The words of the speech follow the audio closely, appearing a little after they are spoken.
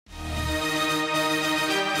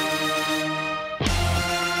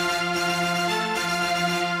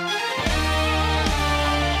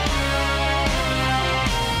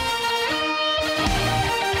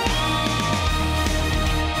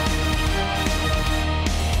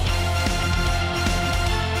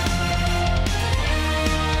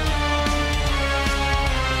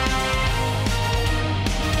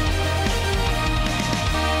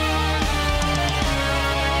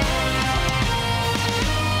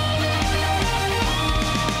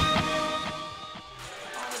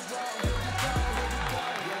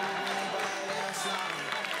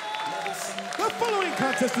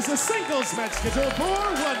contest is a singles match scheduled for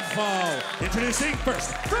one fall. Introducing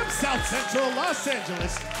first, from South Central Los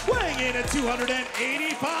Angeles, weighing in at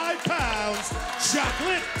 285 pounds,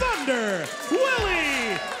 Chocolate Thunder,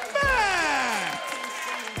 Willie Mack!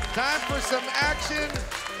 Time for some action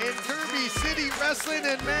in Derby City Wrestling,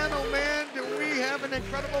 and man, oh man, do we have an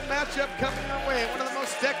incredible matchup coming our way. One of the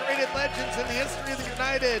most decorated legends in the history of the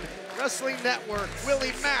United Wrestling Network,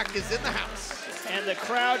 Willie Mack, is in the house. And the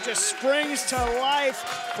crowd just springs to life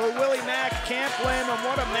for Willie Mack. Can't blame him.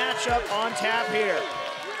 What a matchup on tap here.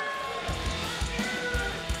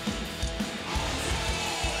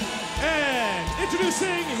 And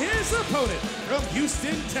introducing his opponent from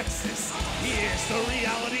Houston, Texas, he is the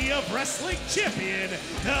Reality of Wrestling champion,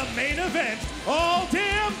 the main event all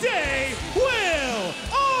damn day, Will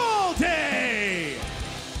All Day!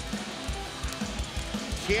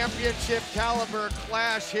 Championship caliber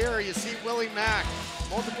clash here. You see Willie Mack,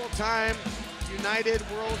 multiple time United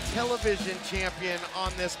World Television champion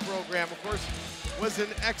on this program. Of course, was an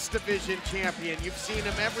X Division champion. You've seen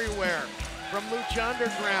him everywhere, from Lucha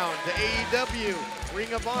Underground to AEW,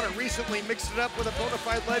 Ring of Honor. Recently mixed it up with a bona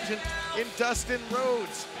fide legend in Dustin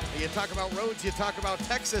Rhodes. You talk about Rhodes, you talk about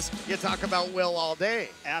Texas, you talk about Will All Day.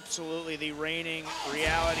 Absolutely, the reigning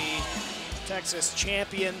Reality Texas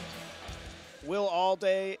champion. Will All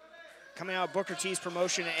Day coming out of Booker T's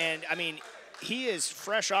promotion, and I mean, he is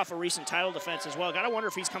fresh off a recent title defense as well. Gotta wonder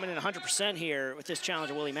if he's coming in 100% here with this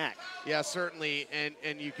challenge of Willie Mack. Yeah, certainly,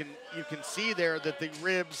 and you can see there that the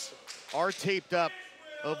ribs are taped up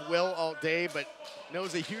of Will All Day, but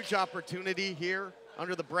knows a huge opportunity here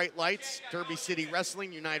under the bright lights, Derby City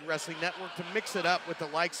Wrestling, United Wrestling Network, to mix it up with the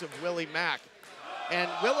likes of Willie Mack. And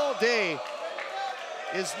Will All Day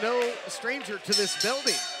is no stranger to this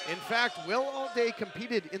building. In fact, Will All Day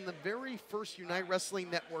competed in the very first United Wrestling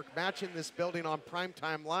Network match in this building on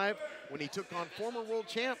Primetime Live when he took on former world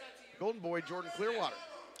champ, Golden Boy Jordan Clearwater.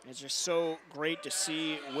 It's just so great to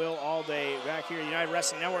see Will All Day back here at United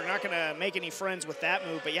Wrestling Network. Not gonna make any friends with that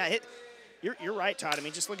move, but yeah, you're right, Todd. I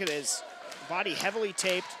mean, just look at his body heavily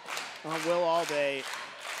taped on Will All Day.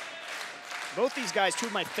 Both these guys, two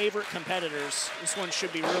of my favorite competitors. This one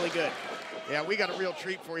should be really good. Yeah, we got a real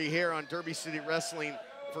treat for you here on Derby City Wrestling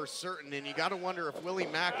for certain, and you got to wonder if Willie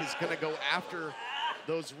Mack is going to go after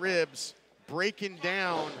those ribs, breaking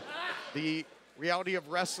down the Reality of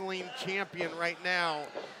Wrestling champion right now,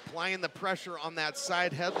 applying the pressure on that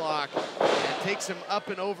side headlock, and takes him up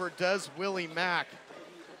and over, does Willie Mack.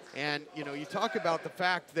 And, you know, you talk about the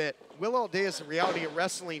fact that Will All Day is a Reality of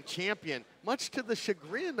Wrestling champion. Much to the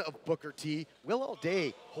chagrin of Booker T, Will All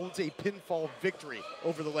Day holds a pinfall victory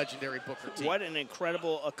over the legendary Booker T. What an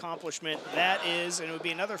incredible accomplishment that is, and it would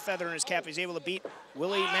be another feather in his cap. He's able to beat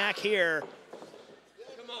Willie Mack here,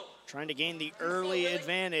 trying to gain the early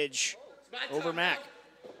advantage over Mack.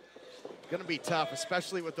 Gonna be tough,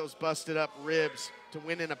 especially with those busted up ribs, to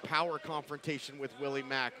win in a power confrontation with Willie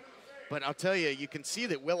Mack. But I'll tell you, you can see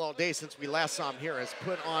that Will All Day, since we last saw him here, has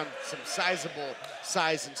put on some sizable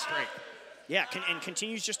size and strength. Yeah, and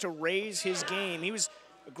continues just to raise his game. He was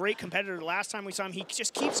a great competitor the last time we saw him. He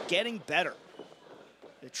just keeps getting better.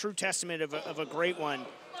 A true testament of a great one.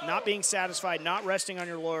 Not being satisfied, not resting on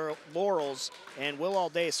your laurels, and Will All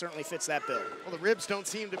Day certainly fits that bill. Well, the ribs don't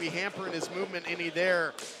seem to be hampering his movement any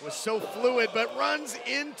there. Was so fluid, but runs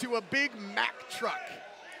into a big Mack truck.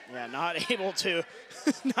 Yeah, not able to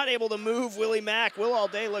not able to move Willie Mack. Will All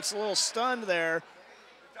Day looks a little stunned there.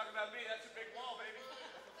 Talking about me, that's a big wall,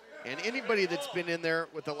 baby. And anybody that's been in there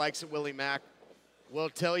with the likes of Willie Mack will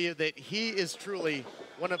tell you that he is truly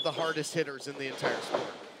one of the hardest hitters in the entire sport.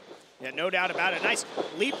 Yeah, no doubt about it. Nice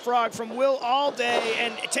leapfrog from Will All Day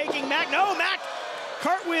and taking Mack. No, Mack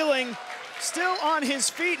cartwheeling, still on his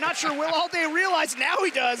feet. Not sure Will All Day realized, now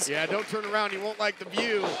he does. Yeah, don't turn around, you won't like the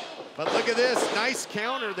view. But look at this, nice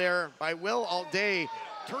counter there by Will All Day,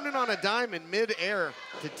 turning on a dime in midair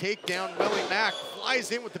to take down Willie Mack. Flies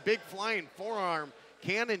in with the big flying forearm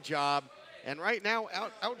cannon job, and right now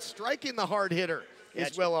out striking the hard hitter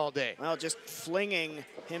is Will All Day. Well, just flinging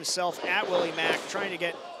himself at Willie Mack, trying to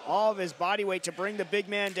get all of his body weight to bring the big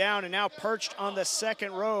man down, and now perched on the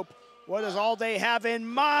second rope. What does All Day have in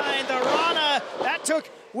mind? The Rana, that took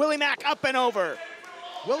Willie Mack up and over.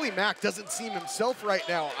 Willie Mack doesn't seem himself right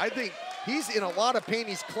now. I think he's in a lot of pain.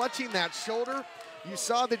 He's clutching that shoulder. You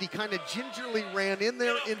saw that he kind of gingerly ran in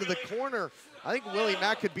there into the corner. I think Willie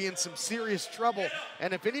Mack could be in some serious trouble.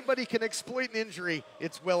 And if anybody can exploit an injury,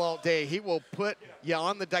 it's Will All Day. He will put you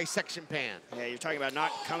on the dissection pan. Yeah, you're talking about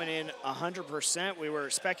not coming in 100%. We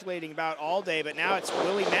were speculating about All Day, but now it's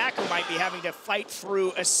Willie Mack who might be having to fight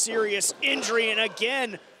through a serious injury. And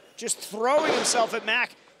again, just throwing himself at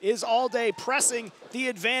Mack. is Allday pressing the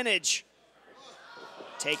advantage.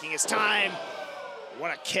 Taking his time.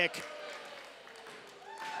 What a kick.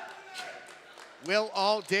 Will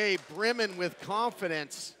Allday brimming with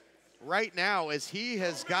confidence right now as he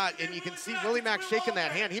has got, and you can see Willie Mack shaking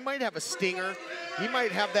that hand. He might have a stinger. He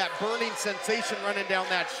might have that burning sensation running down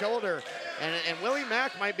that shoulder. And Willie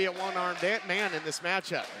Mack might be a one-armed man in this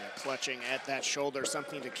matchup. Yeah, clutching at that shoulder,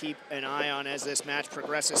 something to keep an eye on as this match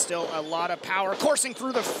progresses. Still a lot of power coursing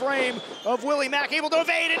through the frame of Willie Mack, able to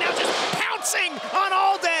evade, and now just pouncing on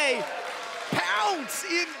Allday. Pounce,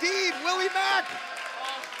 indeed, Willie Mack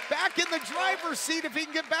back in the driver's seat if he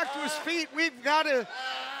can get back to his feet. We've got a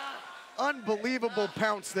unbelievable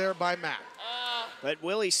pounce there by Mack. But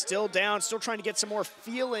Willie's still down, still trying to get some more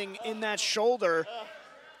feeling in that shoulder.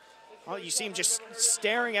 Oh, you see him just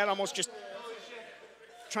staring at, almost just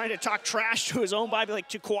trying to talk trash to his own body, like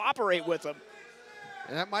to cooperate with him.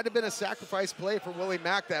 And that might have been a sacrifice play for Willie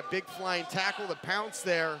Mack, that big flying tackle, the pounce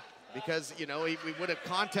there, because, you know, we would have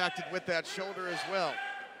contacted with that shoulder as well.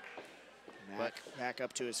 Mack back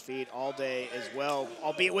up to his feet, Allday as well,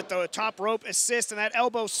 albeit with the top rope assist, and that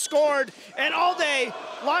elbow scored, and Allday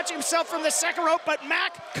launched himself from the second rope, but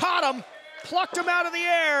Mack caught him, plucked him out of the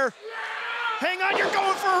air. Hang on, you're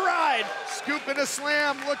going for a ride. Scoop and a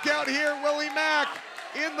slam, look out here, Willie Mack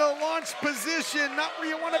in the launch position, not where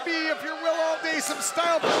you want to be if you're Will Allday. Some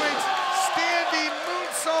style points, standing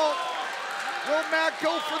moonsault. Will Mack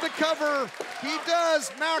go for the cover? He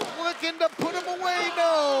does. Mack looking to put him away,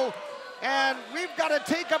 no. And we've got to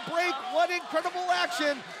take a break. What incredible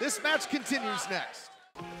action. This match continues next.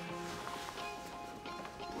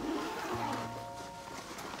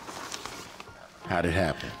 How'd it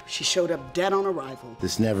happen? She showed up dead on arrival.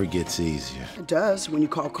 This never gets easier. It does when you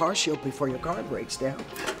call Car Shield before your car breaks down.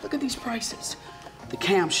 Look at these prices. The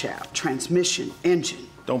camshaft, transmission, engine.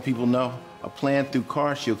 Don't people know? A plan through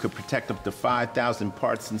Car Shield could protect up to 5,000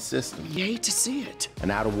 parts and systems. You hate to see it. An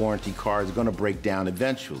out-of-warranty car is gonna break down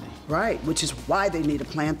eventually. Right, which is why they need a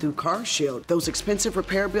plan through Car Shield. Those expensive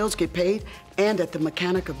repair bills get paid and at the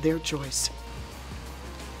mechanic of their choice.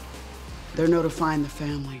 They're notifying the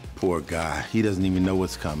family. Poor guy, he doesn't even know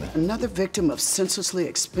what's coming. Another victim of senselessly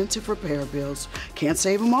expensive repair bills. Can't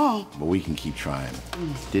save them all. But we can keep trying.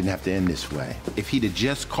 Didn't have to end this way. If he'd have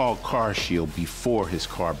just called Car Shield before his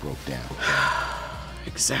car broke down.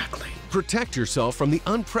 Exactly. Protect yourself from the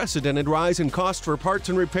unprecedented rise in cost for parts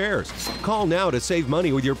and repairs. Call now to save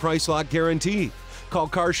money with your price lock guarantee. Call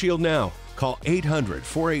Car Shield now. Call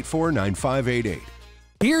 800-484-9588.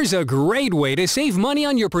 Here's a great way to save money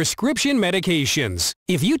on your prescription medications.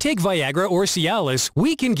 If you take Viagra or Cialis,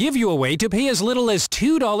 we can give you a way to pay as little as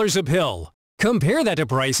 $2 a pill. Compare that to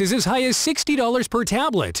prices as high as $60 per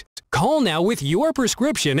tablet. Call now with your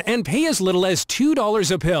prescription and pay as little as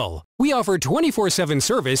 $2 a pill. We offer 24/7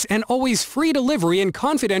 service and always free delivery and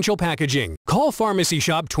confidential packaging. Call Pharmacy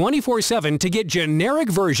Shop 24/7 to get generic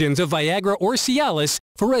versions of Viagra or Cialis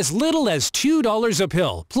for as little as $2 a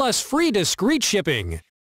pill, plus free discreet shipping.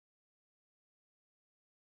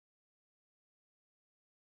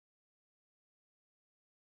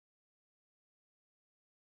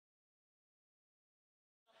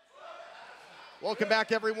 Welcome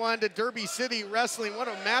back, everyone, to Derby City Wrestling. What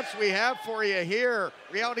a match we have for you here.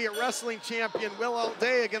 Reality of Wrestling champion Will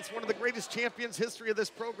Allday against one of the greatest champions history of this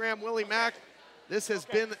program, Willie Mack. This has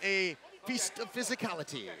been a feast of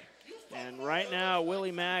physicality. And right now,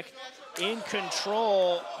 Willie Mack in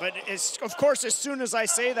control. But it's, of course, as soon as I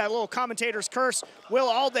say that little commentator's curse, Will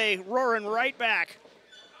Allday roaring right back.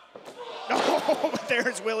 Oh,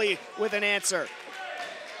 there's Willie with an answer.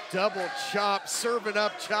 Double chop, serving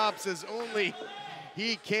up chops as only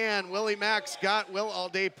he can. Willie Mack's got Will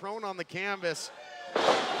Allday prone on the canvas.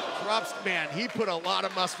 Drops, man, he put a lot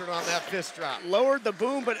of mustard on that fist drop. Lowered the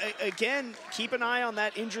boom, but again, keep an eye on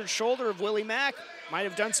that injured shoulder of Willie Mack. Might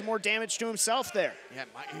have done some more damage to himself there. Yeah,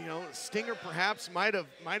 you know, stinger perhaps might have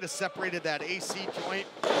separated that AC joint.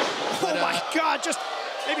 But, oh my God,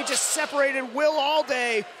 maybe just separated Will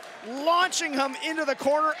Allday, launching him into the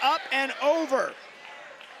corner, up and over.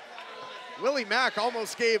 Willie Mack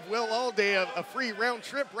almost gave Will Allday a free round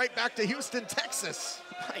trip right back to Houston, Texas.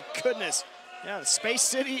 My goodness. Yeah, Space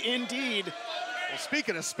City indeed. Well,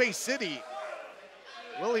 speaking of Space City,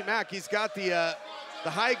 Willie Mack, he's got the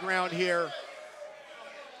high ground here.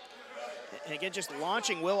 And again, just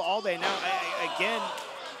launching Will Allday. Now, again,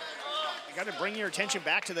 I got to bring your attention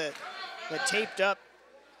back to the taped up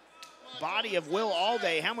body of Will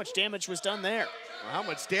Allday. How much damage was done there? Well, how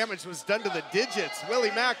much damage was done to the digits?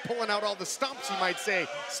 Willie Mack pulling out all the stomps, you might say.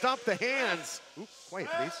 Stomp the hands. Ooh, quiet,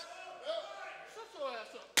 please.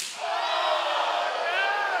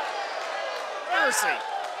 Mercy.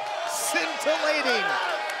 Scintillating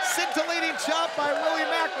chop by Willie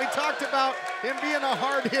Mack. We talked about him being a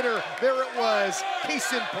hard hitter. There it was,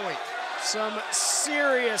 case in point. Some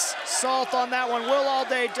serious salt on that one. Will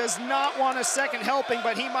Allday does not want a second helping,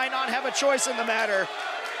 but he might not have a choice in the matter.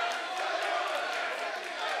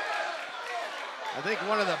 I think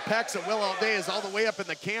one of the pecs of Will Allday is all the way up in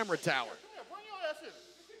the camera tower.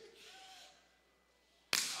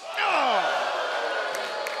 Oh!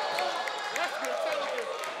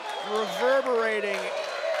 Reverberating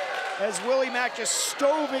as Willie Mack just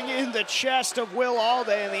stoving in the chest of Will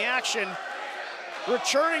Allday in the action.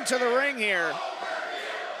 Returning to the ring here.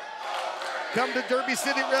 Come to Derby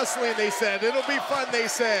City Wrestling, they said. It'll be fun, they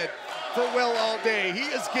said, for Will Allday. He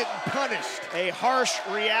is getting punished. A harsh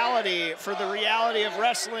reality for the reality of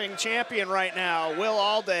wrestling champion right now, Will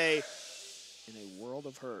Allday, in a world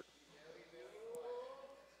of hurt.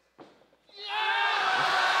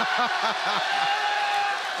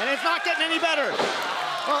 And it's not getting any better.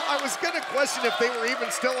 Well, I was going to question if they were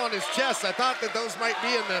even still on his chest. I thought that those might be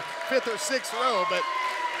in the 5th or 6th row, but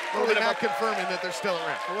Willie Mack confirming that they're still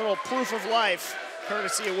around. A little proof of life,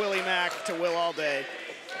 courtesy of Willie Mack to Will Allday.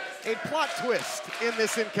 A plot twist in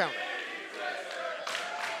this encounter.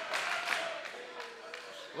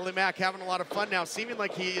 Willie Mack having a lot of fun now, seeming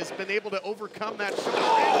like he has been able to overcome that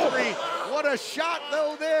shoulder injury. What a shot,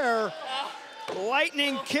 though, there.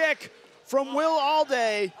 Lightning kick from Will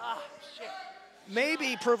Allday.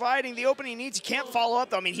 Maybe providing the opening he needs. He can't follow up,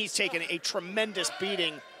 though. I mean, he's taken a tremendous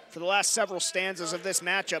beating for the last several stanzas of this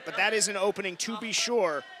matchup, but that is an opening to be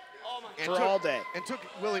sure for Allday. And took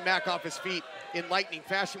Willie Mack off his feet in lightning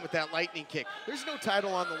fashion with that lightning kick. There's no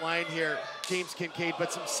title on the line here, James Kincaid,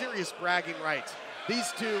 but some serious bragging rights.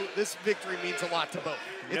 These two, this victory means a lot to both.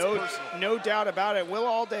 It's personal. No doubt about it. Will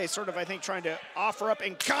Allday sort of, I think, trying to offer up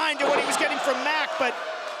in kind to what he was getting from Mack, but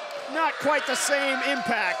not quite the same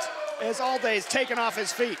impact as Allday's taken off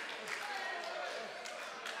his feet.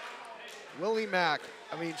 Willie Mack,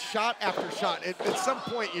 I mean, shot after shot. At some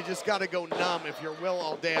point, you just got to go numb if you're Will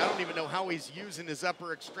Allday. I don't even know how he's using his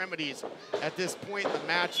upper extremities at this point in the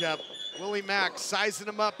matchup. Willie Mack sizing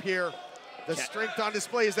him up here. The strength on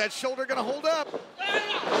display. Is that shoulder going to hold up?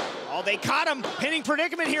 Allday caught him. Pinning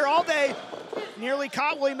predicament here. Allday nearly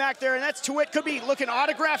caught Willie Mack there, and that's to it. Could be looking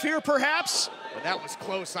autograph here, perhaps. And that was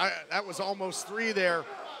close. That was almost 3 there.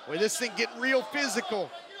 Boy, this thing getting real physical.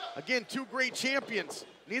 Again, 2 great champions.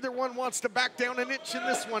 Neither one wants to back down an inch in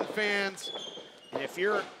this one, fans. And if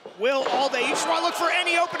you're Will Allday, you just want to look for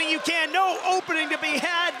any opening you can. No opening to be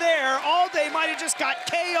had there. Allday might have just got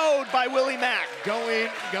KO'd by Willie Mack. Going,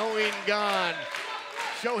 gone.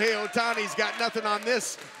 Shohei Ohtani's got nothing on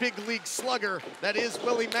this big league slugger. That is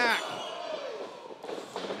Willie Mack.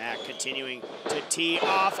 Mack continuing to tee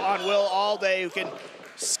off on Will Allday, who can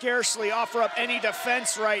scarcely offer up any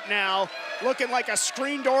defense right now. Looking like a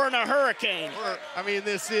screen door in a hurricane. I mean,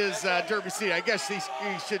 this is Derby City. I guess he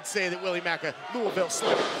should say that Willie Mack, a Louisville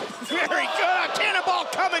slugger. Very good. Cannonball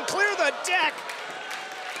coming, clear the deck.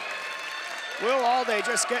 Will Allday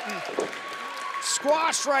just getting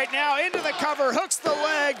squashed right now into the cover, hooks the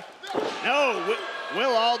leg. No,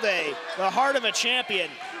 Will Allday, the heart of a champion.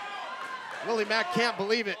 Willie Mack can't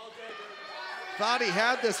believe it. Thought he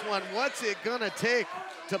had this one. What's it gonna take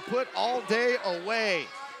to put Allday away?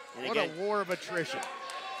 And what again, a war of attrition.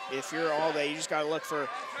 If you're Allday, you just gotta look for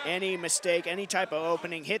any mistake, any type of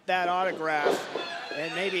opening, hit that autograph,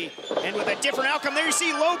 and maybe end with a different outcome. There you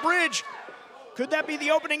see low bridge. Could that be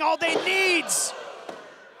the opening Allday needs?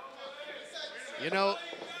 You know,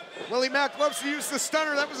 Willie Mack loves to use the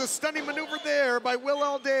stunner. That was a stunning maneuver there by Will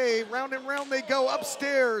Allday. Round and round they go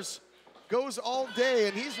upstairs. Goes Allday,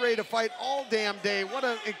 and he's ready to fight all damn day. What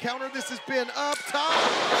an encounter this has been. Up top,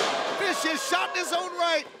 vicious shot in his own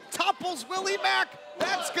right. Topples Willie Mack.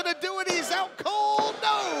 That's gonna do it. He's out cold.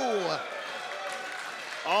 No.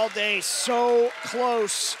 Allday so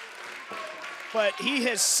close, but he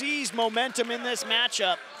has seized momentum in this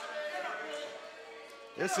matchup.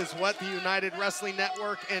 This is what the United Wrestling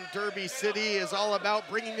Network and Derby City is all about,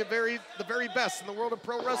 bringing the very best in the world of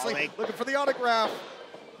pro wrestling. Looking for the autograph.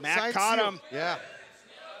 Mack caught him. Yeah.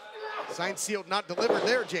 Signed, sealed, not delivered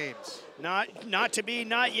there, James. Not to be,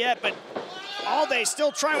 not yet, but Allday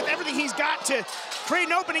still trying with everything he's got to create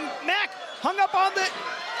an opening. Mack hung up on the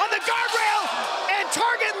guardrail and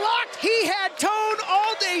target locked. He had tone.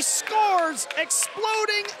 Allday scores,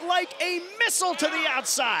 exploding like a missile to the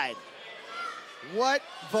outside. What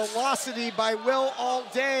velocity by Will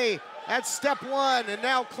Allday. That's step 1, and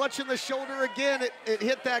now clutching the shoulder again. It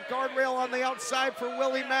hit that guardrail on the outside for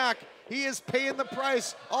Willie Mack. He is paying the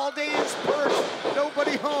price. Allday is perched,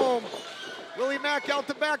 nobody home. Willie Mack out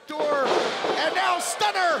the back door. And now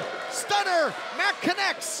stunner, stunner. Mack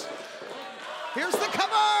connects. Here's the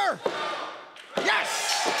cover.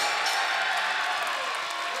 Yes!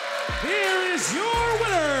 Here is your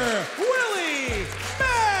winner, Willie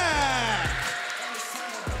Mack!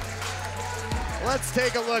 Let's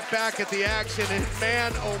take a look back at the action, and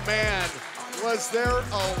man, oh man, was there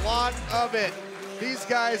a lot of it. These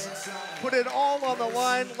guys put it all on the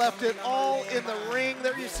line, left it all in the ring.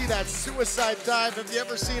 There you see that suicide dive. Have you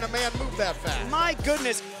ever seen a man move that fast? My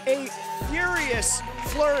goodness, a furious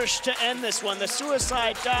flourish to end this one. The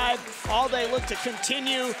suicide dive, all they looked to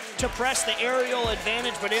continue to press the aerial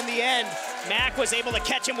advantage, but in the end, Mack was able to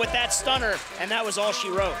catch him with that stunner, and that was all she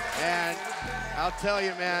wrote. And I'll tell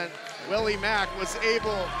you, man, Willie Mack was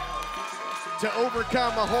able to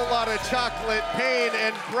overcome a whole lot of chocolate pain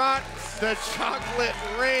and brought the chocolate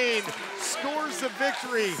rain. Scores the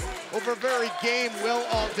victory over very game Will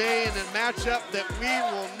all day in a matchup that we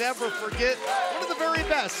will never forget. One of the very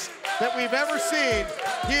best that we've ever seen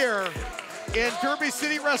here in Derby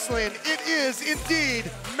City Wrestling. It is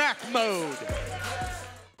indeed Mack mode.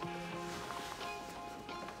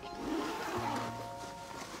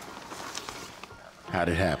 How'd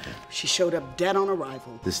it happen? She showed up dead on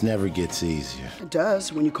arrival. This never gets easier. It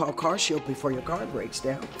does when you call CarShield before your car breaks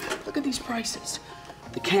down. Look at these prices.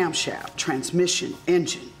 The camshaft, transmission,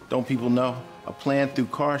 engine. Don't people know? A plan through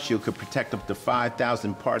CarShield could protect up to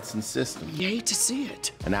 5,000 parts and systems. You hate to see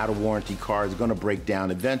it. An out-of-warranty car is gonna break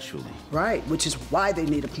down eventually. Right, which is why they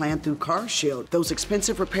need a plan through CarShield. Those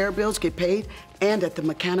expensive repair bills get paid and at the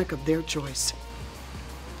mechanic of their choice.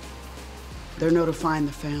 They're notifying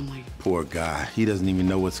the family. Poor guy. He doesn't even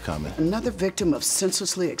know what's coming. Another victim of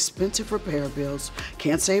senselessly expensive repair bills.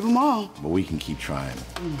 Can't save them all. But we can keep trying.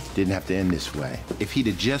 Didn't have to end this way. If he'd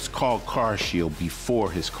have just called CarShield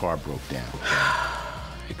before his car broke down.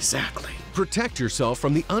 Exactly. Protect yourself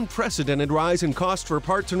from the unprecedented rise in cost for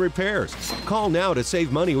parts and repairs. Call now to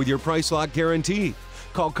save money with your price lock guarantee.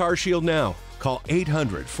 Call CarShield now. Call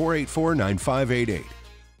 800-484-9588.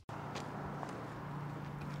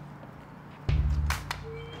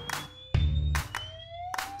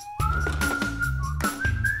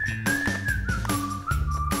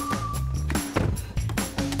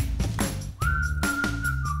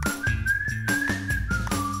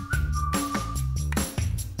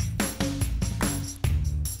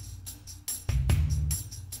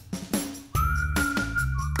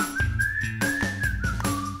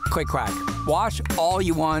 Quick crack. Wash all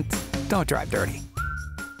you want. Don't drive dirty.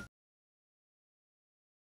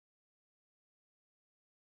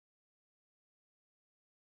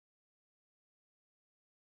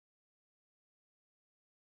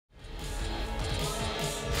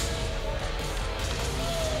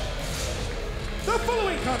 The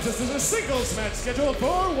following contest is a singles match scheduled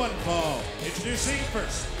for one fall. Introducing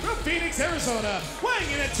first, from Phoenix, Arizona,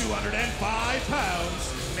 weighing in at 205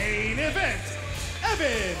 pounds, main event,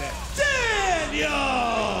 Evan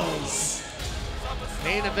Daniels!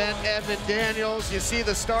 Main event, Evan Daniels. You see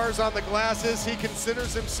the stars on the glasses. He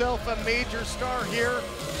considers himself a major star here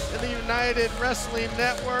in the United Wrestling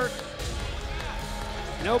Network.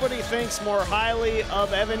 Nobody thinks more highly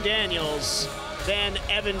of Evan Daniels than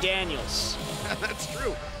Evan Daniels. That's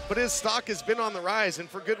true, but his stock has been on the rise, and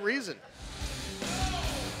for good reason.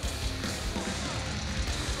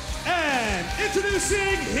 And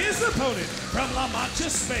introducing his opponent from La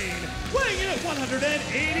Mancha, Spain, weighing in at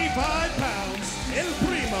 185 pounds, El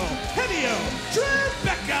Primo, Henio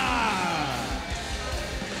Tribeca.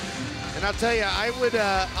 And I'll tell you,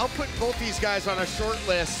 I'll put both these guys on a short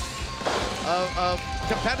list of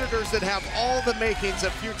competitors that have all the makings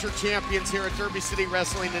of future champions here at Derby City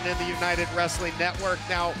Wrestling and in the United Wrestling Network.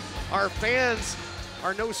 Now, our fans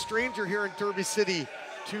are no stranger here in Derby City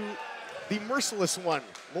to the merciless one,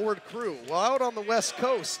 Lord Crew. Well, out on the West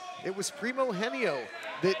Coast, it was Primo Henio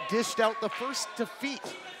that dished out the first defeat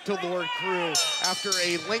to Lord Crew after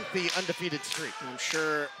a lengthy undefeated streak. I'm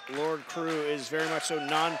sure Lord Crew is very much so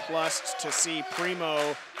nonplussed to see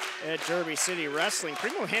Primo at Derby City Wrestling.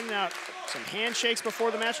 Primo handing out some handshakes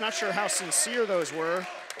before the match. Not sure how sincere those were.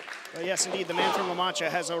 But yes, indeed, the man from La Mancha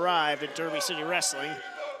has arrived at Derby City Wrestling.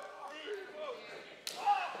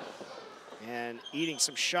 And eating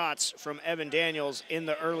some shots from Evan Daniels in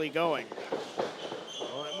the early going.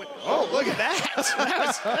 Oh, look at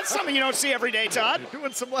that. That's something you don't see every day, Todd.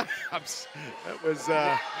 Doing some laps. That was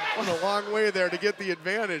on a long way there to get the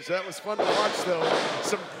advantage. That was fun to watch, though.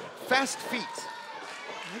 Some fast feet.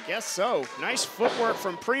 I guess so. Nice footwork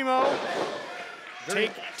from Primo.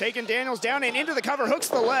 Taking Daniels down and into the cover, hooks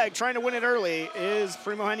the leg, trying to win it early is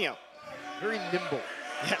Primo Henio. Very nimble.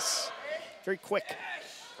 Yes, very quick.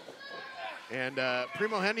 And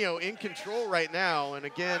Primo Henio in control right now. And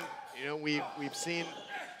again, you know, we've seen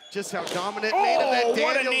just how dominant main event Daniels.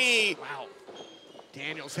 What a knee. Wow.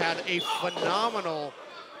 Daniels had a phenomenal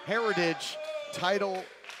Heritage title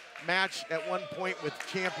match at one point with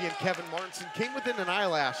champion Kevin Martinson. Came within an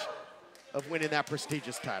eyelash of winning that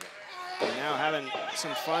prestigious title. And now having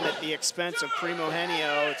some fun at the expense of Primo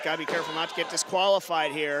Henio. It's got to be careful not to get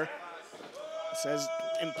disqualified here. It says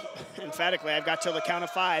emphatically, I've got till the count of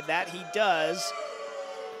 5. That he does.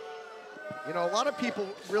 You know, a lot of people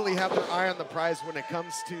really have their eye on the prize when it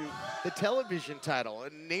comes to the television title.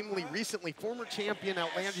 And namely, recently, former champion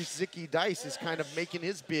Outlandish Zicky Dice is kind of making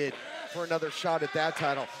his bid for another shot at that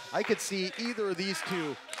title. I could see either of these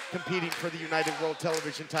two competing for the United World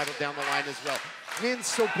Television title down the line as well. Wins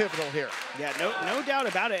so pivotal here. Yeah, no doubt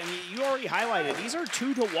about it. And you already highlighted, these are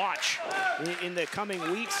 2 to watch in the coming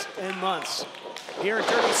weeks and months here at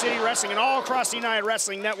Derby City Wrestling and all across the United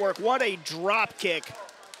Wrestling Network. What a drop kick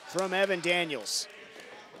from Evan Daniels.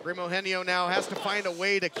 Primo Henio now has to find a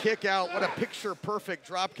way to kick out. What a picture-perfect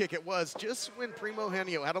drop kick it was. Just when Primo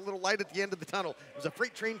Henio had a little light at the end of the tunnel, there was a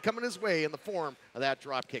freight train coming his way in the form of that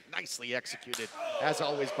drop kick. Nicely executed, as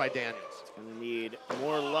always, by Daniels. Gonna need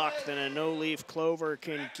more luck than a no-leaf clover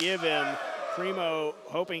can give him. Primo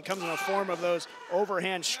hoping he comes in the form of those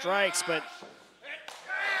overhand strikes, but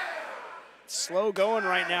slow going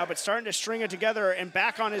right now, but starting to string it together, and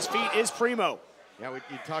back on his feet is Primo. Yeah,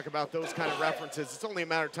 you talk about those kind of references. It's only a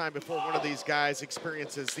matter of time before one of these guys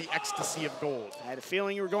experiences the ecstasy of gold. I had a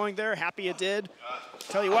feeling you were going there. Happy you did.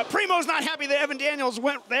 Tell you what, Primo's not happy that Evan Daniels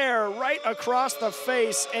went there, right across the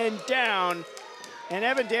face and down. And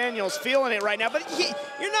Evan Daniels feeling it right now. But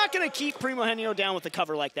you're not going to keep Primo Henio down with a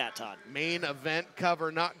cover like that, Todd. Main event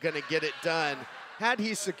cover, not going to get it done. Had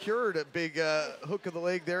he secured a big hook of the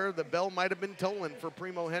leg there, the bell might have been tolling for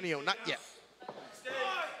Primo Henio. Not yet.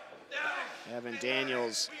 Evan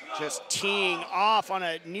Daniels just teeing off on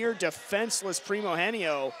a near defenseless Primo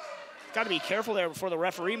Henio. Got to be careful there before the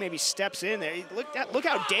referee maybe steps in there. Look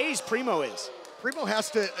how dazed Primo is. Primo has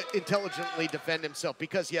to intelligently defend himself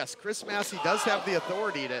because, yes, Chris Massey does have the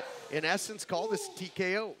authority to, in essence, call this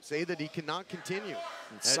TKO, say that he cannot continue.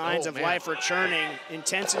 Signs of life returning.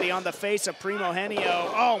 Intensity on the face of Primo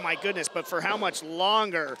Henio. Oh, my goodness, but for how much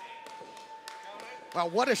longer? Wow,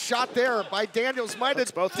 what a shot there by Daniels. Might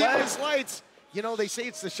have both dimmed legs. his lights. You know, they say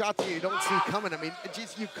it's the shot that you don't see coming. I mean,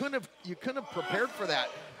 geez, you couldn't have prepared for that.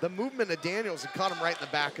 The movement of Daniels had caught him right in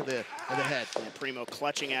the back of the head. And Primo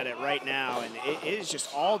clutching at it right now, and it is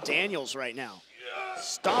just all Daniels right now.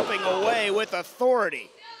 Stomping away with authority.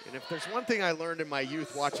 And if there's one thing I learned in my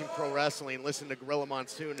youth watching pro wrestling and listening to Gorilla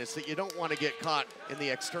Monsoon, is that you don't want to get caught in the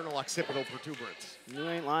external occipital protuberance. You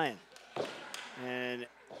ain't lying. And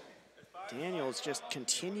Daniels just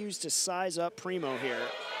continues to size up Primo here.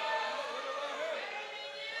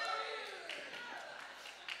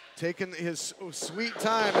 Taking his sweet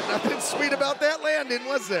time, and nothing sweet about that landing,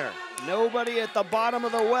 was there? Nobody at the bottom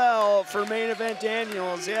of the well for main event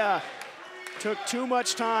Daniels, yeah. Took too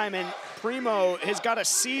much time, and Primo has got to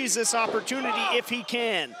seize this opportunity if he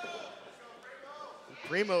can.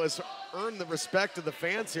 Primo has earned the respect of the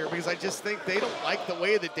fans here because I just think they don't like the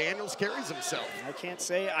way that Daniels carries himself. I can't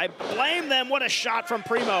say I blame them. What a shot from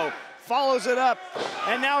Primo. Follows it up,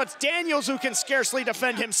 and now it's Daniels who can scarcely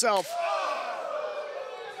defend himself.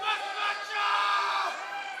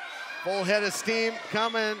 Full head of steam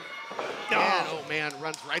coming. And, oh man,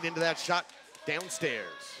 runs right into that shot downstairs.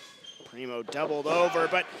 Primo doubled over,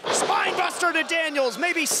 but spine buster to Daniels.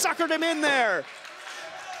 Maybe suckered him in there.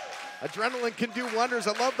 Adrenaline can do wonders.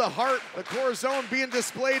 I love the heart, the Corazon being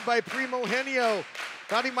displayed by Primo Henio.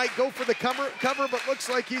 Thought he might go for the cover, but looks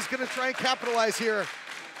like he's gonna try and capitalize here.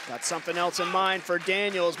 Got something else in mind for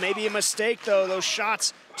Daniels. Maybe a mistake though, those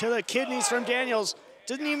shots to the kidneys from Daniels.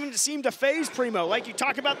 Doesn't even seem to phase Primo. Like you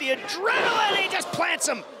talk about the adrenaline, he just plants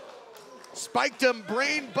him. Spiked him,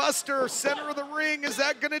 brain buster, center of the ring. Is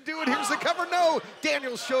that gonna do it? Here's the cover, no.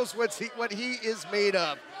 Daniels shows what he is made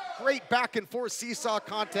of. Great back and forth seesaw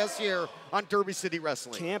contest here on Derby City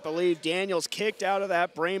Wrestling. Can't believe Daniels kicked out of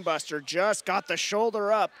that brain buster, just got the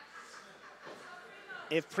shoulder up.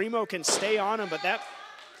 If Primo can stay on him, but that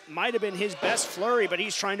might have been his best flurry, but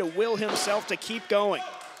he's trying to will himself to keep going.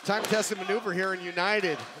 Time-tested maneuver here in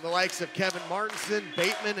United. The likes of Kevin Martinson,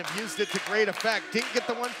 Bateman have used it to great effect. Didn't get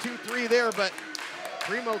the 1, 2, 3 there, but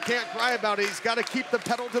Primo can't cry about it. He's got to keep the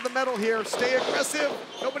pedal to the metal here. Stay aggressive.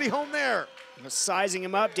 Nobody home there. Sizing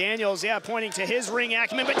him up, Daniels, yeah, pointing to his ring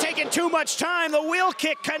acumen, but taking too much time. The wheel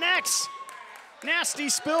kick connects. Nasty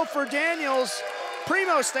spill for Daniels.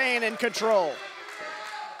 Primo staying in control.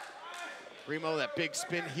 Primo, that big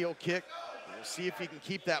spin heel kick. We'll see if he can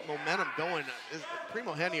keep that momentum going.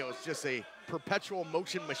 Primo Henio is just a perpetual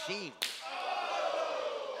motion machine.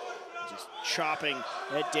 Just chopping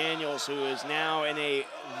at Daniels, who is now in a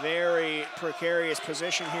very precarious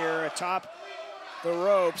position here atop the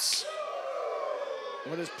ropes.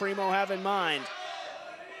 What does Primo have in mind?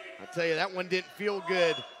 I'll tell you, that one didn't feel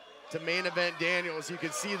good to main event Daniels. You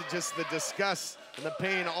can see just the disgust and the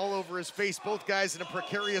pain all over his face. Both guys in a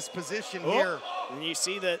precarious position here. And you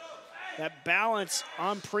see that balance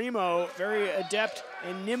on Primo, very adept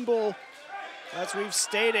and nimble, as we've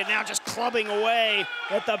stated. Now just clubbing away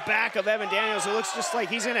at the back of Evan Daniels. It looks just like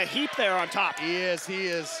he's in a heap there on top. He is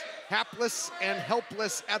hapless and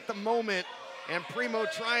helpless at the moment. And Primo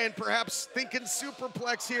trying, perhaps thinking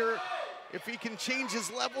superplex here. If he can change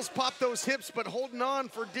his levels, pop those hips, but holding on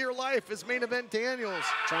for dear life is main event Daniels.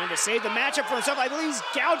 Trying to save the matchup for himself. I believe he's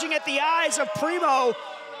gouging at the eyes of Primo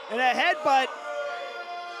and a headbutt.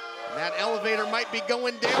 And that elevator might be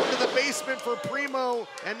going down to the basement for Primo.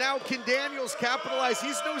 And now can Daniels capitalize?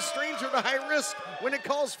 He's no stranger to high risk when it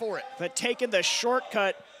calls for it. But taking the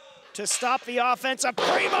shortcut to stop the offense of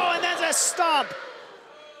Primo, and there's a stomp.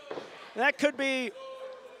 That could be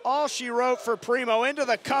all she wrote for Primo. Into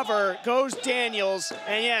the cover goes Daniels,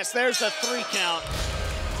 and yes, there's the 3 count.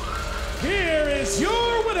 Here is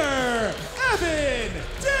your winner, Evan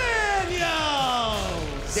Daniels!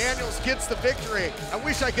 Daniels gets the victory. I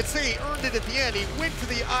wish I could say he earned it at the end. He went to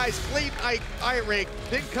the eyes, blatant eye rake,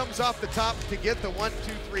 then comes off the top to get the 1, 2,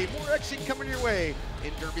 3. More action coming your way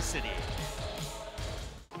in Derby City.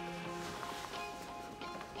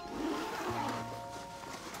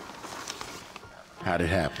 How'd it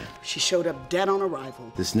happen? She showed up dead on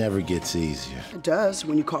arrival. This never gets easier. It does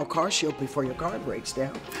when you call CarShield before your car breaks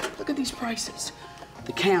down. Look at these prices.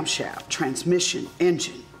 The camshaft, transmission,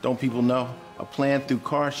 engine. Don't people know? A plan through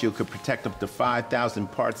CarShield could protect up to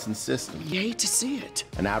 5,000 parts and systems. You hate to see it.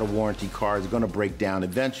 An out-of-warranty car is gonna break down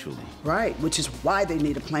eventually. Right, which is why they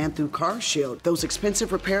need a plan through CarShield. Those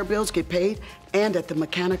expensive repair bills get paid and at the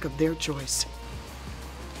mechanic of their choice.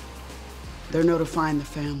 They're notifying the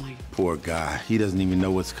family. Poor guy, he doesn't even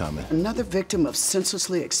know what's coming. Another victim of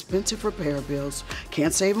senselessly expensive repair bills.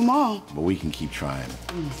 Can't save them all. But we can keep trying.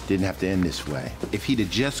 Didn't have to end this way. If he'd have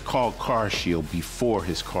just called CarShield before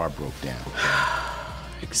his car broke down.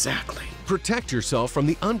 Exactly. Protect yourself from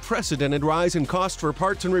the unprecedented rise in cost for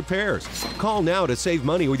parts and repairs. Call now to save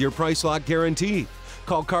money with your price lock guarantee.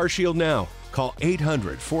 Call CarShield now. Call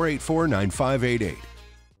 800-484-9588.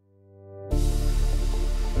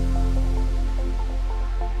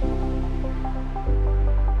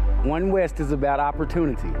 One West is about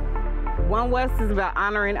opportunity. One West is about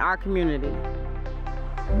honoring our community.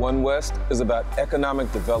 One West is about economic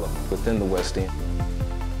development within the West End.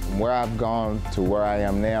 From where I've gone to where I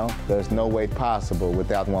am now, there's no way possible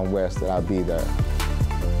without One West that I'll be there.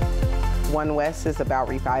 One West is about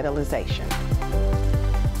revitalization.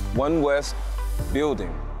 One West,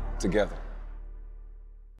 building together.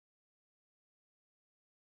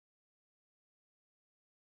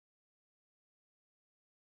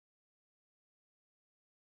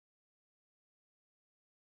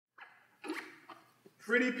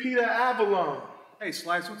 Pretty Peter Avalon. Hey,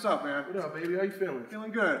 Slice, what's up, man? What up, baby? How you feeling?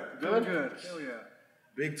 Feeling good. Feeling good. Hell yeah.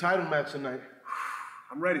 Big title match tonight.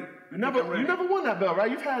 I'm ready. You never won that belt,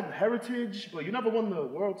 right? You've had Heritage, but you never won the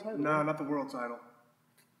world title. Nah, right? Not the world title.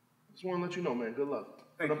 Just want to let you know, man. Good luck.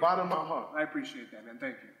 From the bottom of my heart. I appreciate that, man.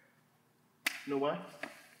 Thank you. You know why?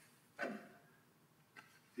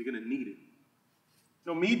 You're gonna need it.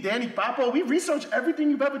 So me, Danny, Papo, we research everything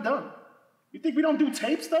you've ever done. You think we don't do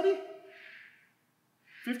tape study?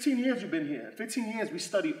 15 years you've been here. 15 years we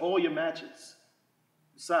study all your matches.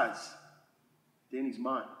 Besides, Danny's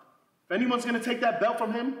mine. If anyone's gonna take that belt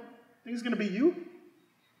from him, think it's gonna be you?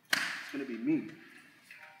 It's gonna be me.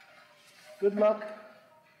 Good luck.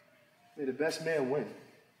 May the best man win.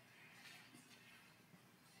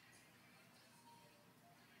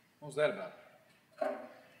 What was that about?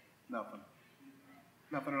 Nothing.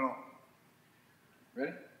 Nothing at all.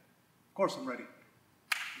 Ready? Of course I'm ready.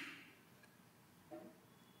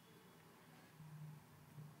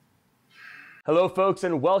 Hello, folks,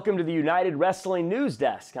 and welcome to the United Wrestling News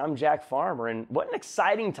Desk. I'm Jack Farmer, and what an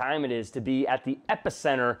exciting time it is to be at the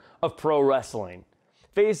epicenter of pro wrestling.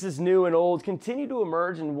 Faces new and old continue to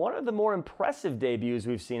emerge, and one of the more impressive debuts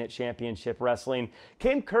we've seen at Championship Wrestling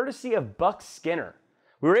came courtesy of Buck Skinner.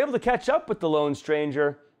 We were able to catch up with the Lone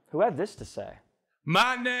Stranger, who had this to say.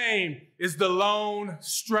 My name is the Lone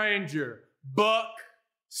Stranger, Buck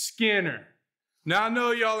Skinner. Now, I know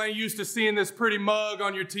y'all ain't used to seeing this pretty mug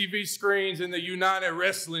on your TV screens in the United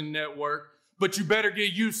Wrestling Network, but you better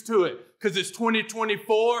get used to it because it's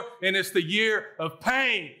 2024 and it's the year of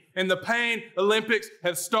pain. And the Pain Olympics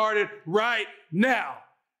have started right now.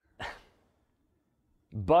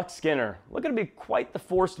 Buck Skinner, looking to be quite the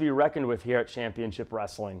force to be reckoned with here at Championship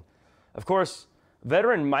Wrestling. Of course,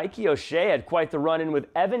 veteran Mikey O'Shea had quite the run-in with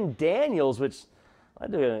Evan Daniels, which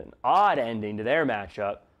led to an odd ending to their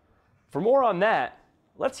matchup. For more on that,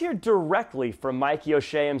 let's hear directly from Mikey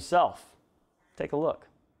O'Shea himself. Take a look.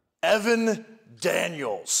 Evan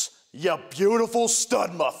Daniels, you beautiful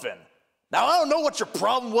stud muffin. Now, I don't know what your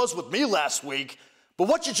problem was with me last week, but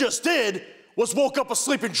what you just did was woke up a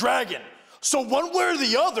sleeping dragon. So one way or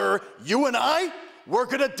the other, you and we're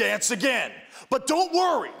gonna dance again. But don't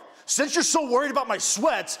worry, since you're so worried about my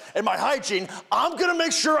sweats and my hygiene, I'm gonna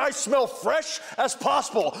make sure I smell fresh as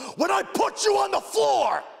possible when I put you on the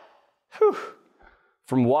floor. Whew.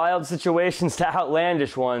 From wild situations to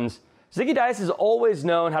outlandish ones, Zicky Dice has always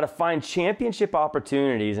known how to find championship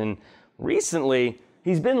opportunities, and recently,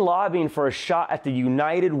 he's been lobbying for a shot at the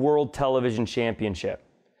United World Television Championship.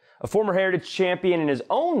 A former Heritage champion in his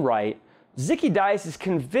own right, Zicky Dice is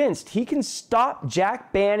convinced he can stop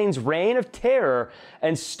Jack Banning's reign of terror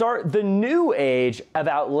and start the new age of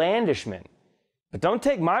outlandishment. But don't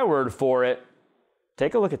take my word for it.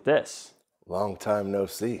 Take a look at this. Long time no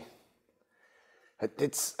see. I've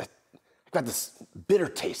got this bitter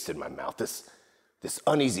taste in my mouth, this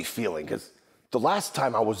uneasy feeling, because the last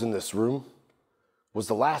time I was in this room was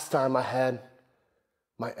the last time I had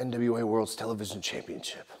my NWA World's Television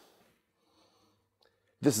Championship.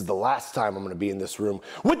 This is the last time I'm gonna be in this room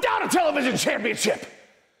without a television championship.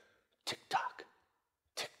 Tick-tock,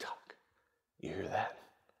 tick-tock. You hear that?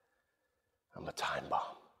 I'm a time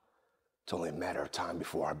bomb. It's only a matter of time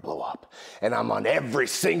before I blow up. And I'm on every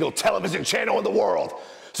single television channel in the world.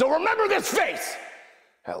 So remember this face.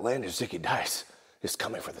 Outlandish Zicky Dice is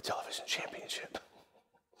coming for the television championship.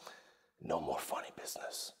 No more funny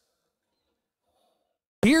business.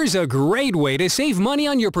 Here's a great way to save money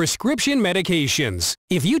on your prescription medications.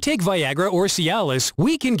 If you take Viagra or Cialis,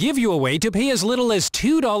 we can give you a way to pay as little as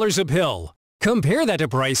 $2 a pill. Compare that to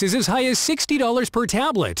prices as high as $60 per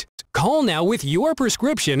tablet. Call now with your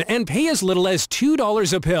prescription and pay as little as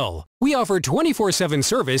 $2 a pill. We offer 24/7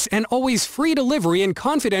 service and always free delivery and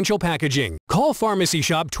confidential packaging. Call Pharmacy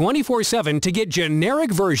Shop 24/7 to get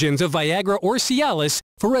generic versions of Viagra or Cialis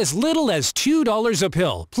for as little as $2 a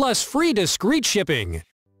pill, plus free discreet shipping.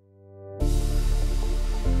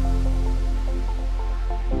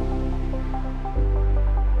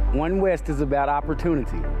 One West is about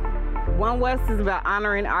opportunity. One West is about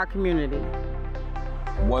honoring our community.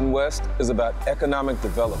 One West is about economic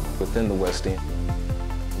development within the West End.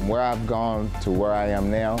 From where I've gone to where I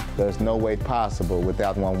am now, there's no way possible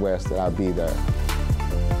without One West that I'll be there.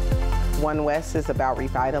 One West is about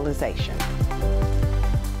revitalization.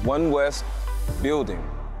 One West, building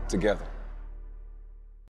together.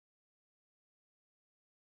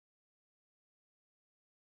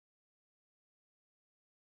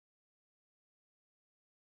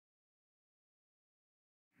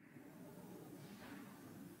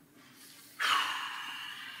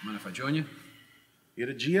 Mind if I join you? You're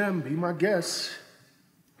the GM, be my guest.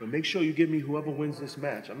 But make sure you give me whoever wins this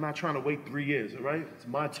match. I'm not trying to wait 3 years, all right? It's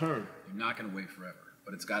my turn. You're not going to wait forever,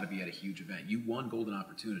 but it's got to be at a huge event. You won golden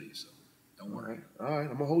opportunities, so don't worry. All right, I'm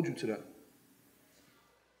going to hold you to that.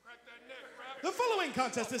 The following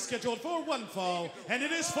contest is scheduled for one fall, and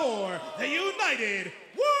it is for the United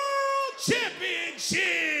World Championship!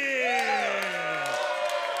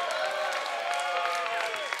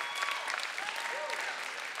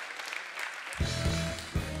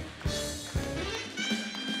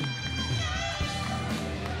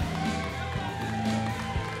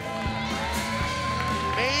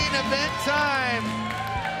 Main event time,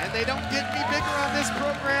 and they don't get any bigger on this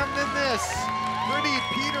program than this. Pretty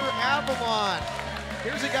Peter Avalon.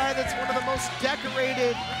 Here's a guy that's one of the most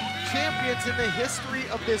decorated champions in the history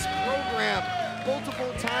of this program.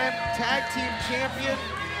 Multiple-time tag team champion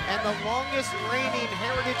and the longest reigning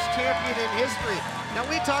Heritage champion in history. Now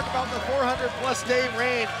we talk about the 400-plus day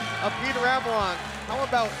reign of Peter Avalon. How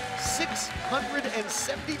about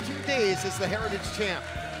 672 days as the Heritage champ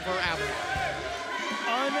for Avalon?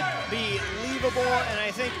 Unbelievable, and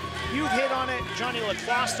I think you've hit on it, Johnny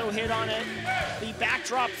LaClasto hit on it. The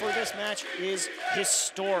backdrop for this match is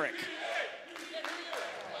historic.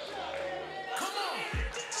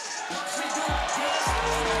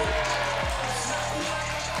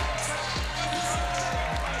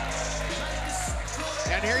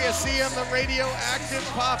 And here you see him, the radioactive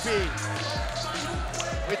Poppy.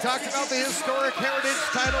 We talked about the historic Heritage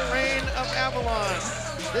title reign of Avalon.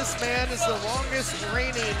 This man is the longest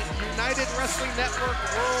reigning United Wrestling Network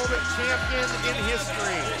World Champion in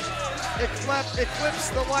history. Eclipse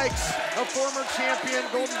the likes of former champion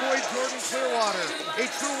Golden Boy Jordan Clearwater, a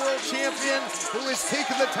true world champion who has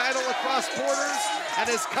taken the title across borders and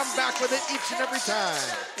has come back with it each and every time.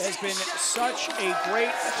 Has been such a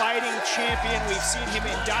great fighting champion. We've seen him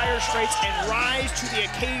in dire straits and rise to the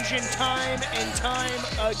occasion time and time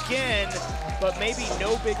again, but maybe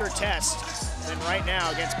no bigger test than right now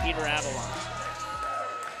against Peter Avalon.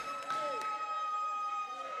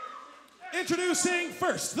 Introducing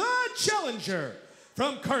first, the challenger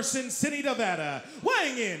from Carson City, Nevada,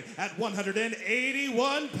 weighing in at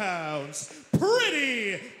 181 pounds,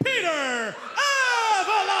 Pretty Peter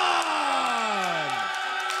Avalon!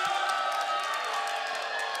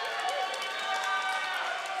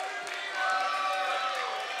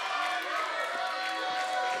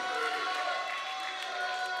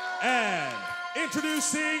 And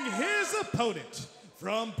introducing his opponent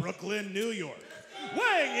from Brooklyn, New York,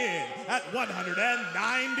 weighing in at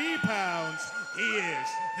 190 pounds, he is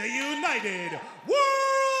the United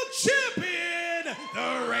World Champion,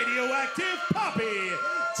 the radioactive Poppy,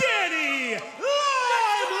 Danny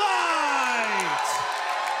Limelight!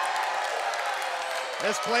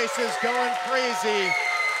 This place is going crazy.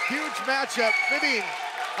 Huge matchup, fitting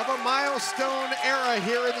of a milestone era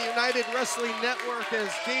here in the United Wrestling Network as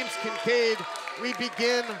James Kincaid, we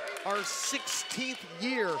begin our 16th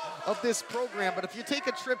year of this program. But if you take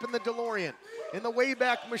a trip in the DeLorean, in the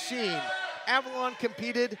Wayback Machine, Avalon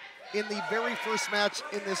competed in the very first match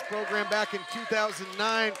in this program back in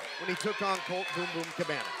 2009 when he took on Colt Boom Boom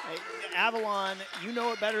Cabana. Avalon, you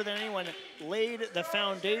know it better than anyone, laid the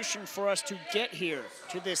foundation for us to get here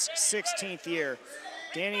to this 16th year.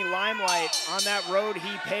 Danny Limelight, on that road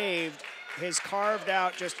he paved, has carved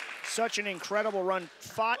out just such an incredible run,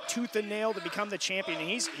 fought tooth and nail to become the champion, and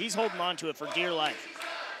he's holding on to it for dear life.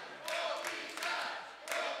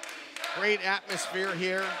 Great atmosphere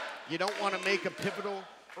here. You don't want to make a pivotal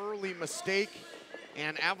early mistake.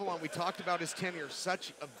 And Avalon, we talked about his tenure,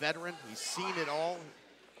 such a veteran. He's seen it all.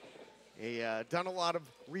 He done a lot of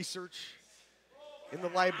research in the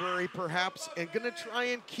library, perhaps, and gonna try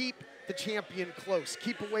and keep the champion close.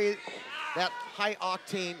 Keep away that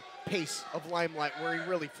high-octane pace of Limelight where he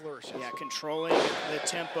really flourishes. Yeah, controlling the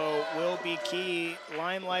tempo will be key.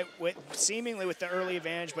 Limelight seemingly with the early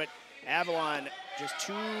advantage, but Avalon just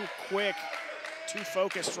too quick, too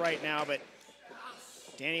focused right now. But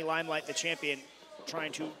Danny Limelight, the champion,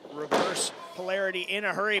 trying to reverse polarity in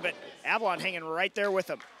a hurry, but Avalon hanging right there with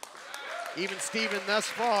him. Even Steven thus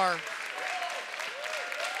far.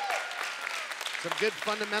 Some good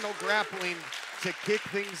fundamental grappling to kick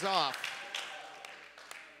things off.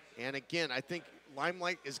 And again, I think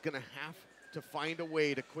Limelight is gonna have to find a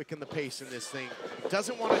way to quicken the pace in this thing.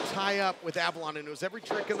 Doesn't want to tie up with Avalon and knows every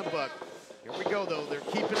trick in the book. Here we go though, they're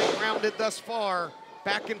keeping it grounded thus far.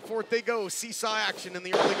 Back and forth they go, seesaw action in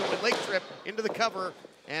the early going. Leg trip into the cover,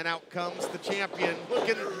 and out comes the champion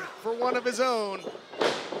looking for one of his own.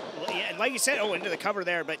 Well, yeah, and like you said, into the cover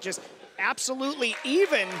there, but just absolutely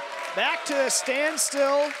even. Back to a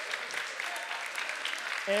standstill.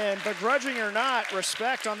 And begrudging or not,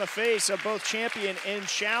 respect on the face of both champion and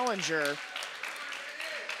challenger.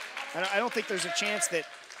 And I don't think there's a chance that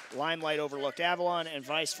Limelight overlooked Avalon and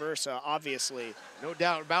vice versa, obviously. No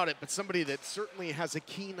doubt about it, but somebody that certainly has a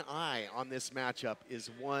keen eye on this matchup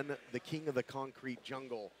is the king of the concrete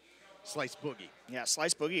jungle, Slice Boogie. Yeah,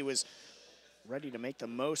 Slice Boogie was ready to make the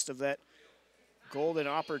most of that golden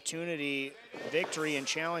opportunity victory and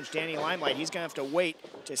challenge Danny Limelight. He's gonna have to wait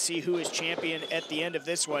to see who is champion at the end of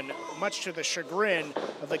this one, much to the chagrin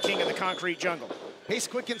of the king of the concrete jungle. Pace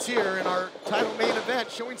quickens here in our title main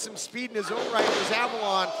event, showing some speed in his own right was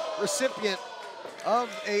Avalon, recipient of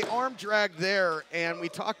a arm drag there. And we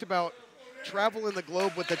talked about travel in the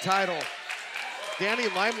globe with the title. Danny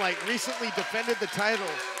Limelight recently defended the title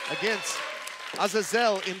against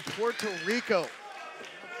Azazel in Puerto Rico.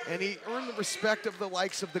 And he earned the respect of the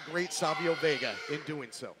likes of the great Savio Vega in doing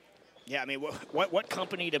so. Yeah, I mean, what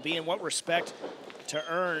company to be in, what respect to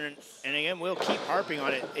earn. And again, we'll keep harping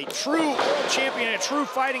on it. A true world champion, a true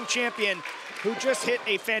fighting champion who just hit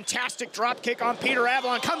a fantastic drop kick on Peter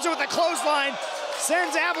Avalon, comes in with a clothesline,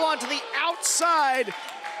 sends Avalon to the outside,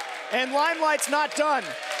 and Limelight's not done.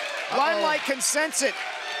 Limelight can sense it.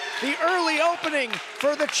 The early opening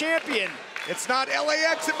for the champion. It's not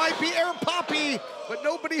LAX, it might be Air Poppy, but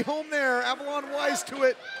nobody home there. Avalon wise to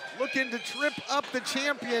it, looking to trip up the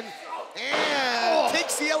champion, and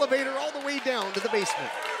takes the elevator all the way down to the basement.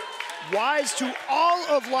 Wise to all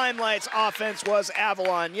of Limelight's offense was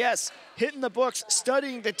Avalon. Yes, hitting the books,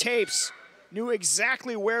 studying the tapes, knew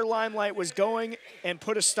exactly where Limelight was going and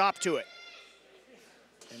put a stop to it.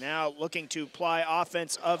 And now looking to apply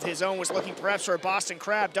offense of his own, was looking perhaps for a Boston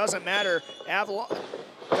Crab, doesn't matter. Avalon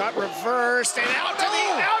got reversed, and out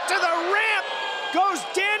to the ramp goes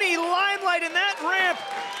Danny Limelight, and that ramp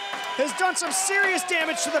has done some serious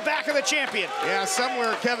damage to the back of the champion. Yeah,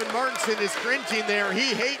 somewhere Kevin Martinson is cringing there.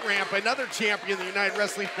 He hate ramp, another champion, the United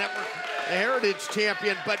Wrestling Network, the Heritage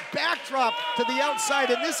champion, but backdrop to the outside,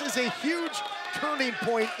 and this is a huge turning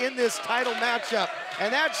point in this title matchup.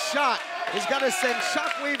 And that shot is gonna send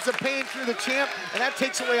shockwaves of pain through the champ, and that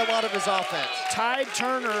takes away a lot of his offense. Tide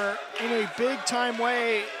Turner in a big time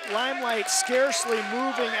way. Limelight scarcely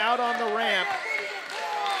moving out on the ramp.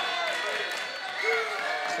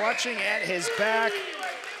 Clutching at his back.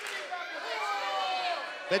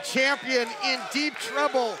 The champion in deep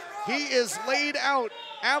trouble. He is laid out.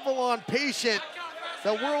 Avalon patient.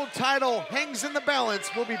 The world title hangs in the balance.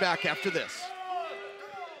 We'll be back after this.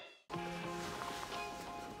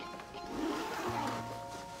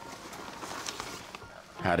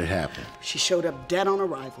 How'd it happen? She showed up dead on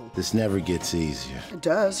arrival. This never gets easier. It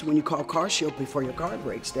does when you call CarShield before your car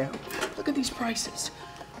breaks down. Look at these prices.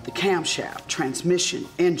 The camshaft, transmission,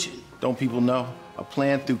 engine. Don't people know? A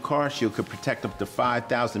plan through CarShield could protect up to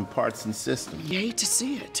 5,000 parts and systems. You hate to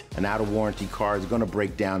see it. An out-of-warranty car is gonna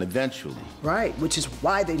break down eventually. Right, which is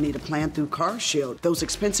why they need a plan through CarShield. Those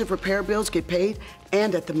expensive repair bills get paid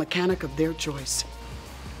and at the mechanic of their choice.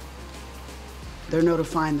 They're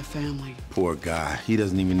notifying the family. Poor guy, he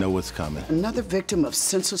doesn't even know what's coming. Another victim of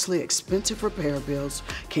senselessly expensive repair bills.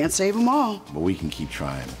 Can't save them all. But we can keep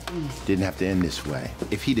trying. Didn't have to end this way.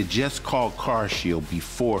 If he'd have just called CarShield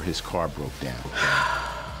before his car broke down.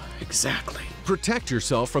 Exactly. Protect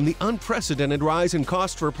yourself from the unprecedented rise in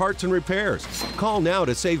cost for parts and repairs. Call now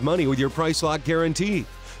to save money with your price lock guarantee.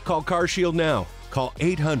 Call CarShield now. Call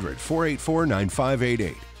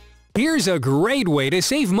 800-484-9588. Here's a great way to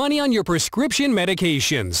save money on your prescription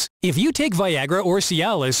medications. If you take Viagra or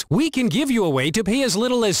Cialis, we can give you a way to pay as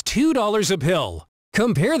little as $2 a pill.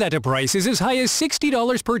 Compare that to prices as high as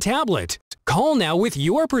 $60 per tablet. Call now with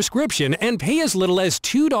your prescription and pay as little as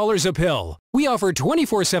 $2 a pill. We offer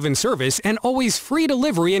 24/7 service and always free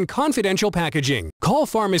delivery and confidential packaging. Call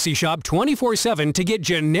Pharmacy Shop 24/7 to get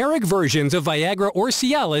generic versions of Viagra or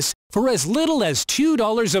Cialis for as little as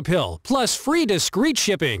 $2 a pill, plus free discreet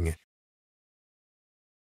shipping.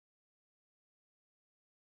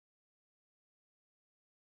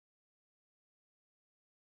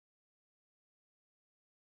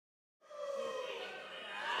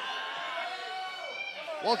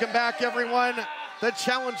 Welcome back, everyone. The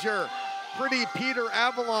challenger, Pretty Peter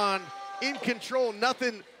Avalon, in control.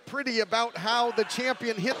 Nothing pretty about how the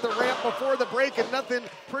champion hit the ramp before the break, and nothing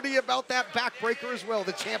pretty about that backbreaker as well.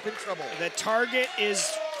 The champ in trouble. The target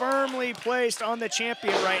is firmly placed on the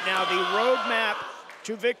champion right now. The roadmap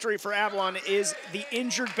to victory for Avalon is the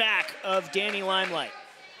injured back of Danny Limelight.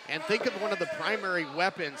 And think of one of the primary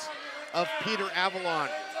weapons of Peter Avalon.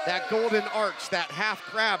 That golden arch, that half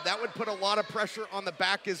crab, that would put a lot of pressure on the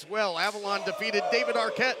back as well. Avalon defeated David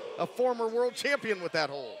Arquette, a former world champion, with that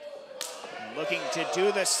hold. Looking to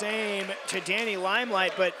do the same to Danny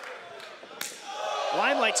Limelight, but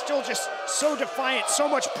Limelight still just so defiant, so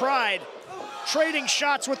much pride. Trading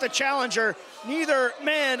shots with the challenger. Neither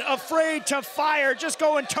man afraid to fire, just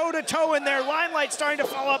going toe-to-toe in there. Limelight starting to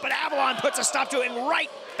follow up, but Avalon puts a stop to it and right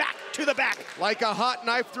back to the back. Like a hot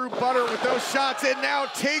knife through butter with those shots, and now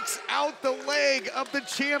takes out the leg of the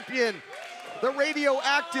champion. The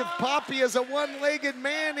radioactive Poppy is a one-legged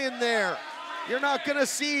man in there. You're not gonna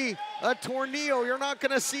see a tornado. You're not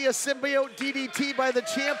gonna see a symbiote DDT by the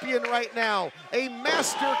champion right now. A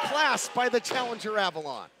master class by the challenger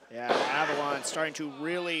Avalon. Yeah, Avalon starting to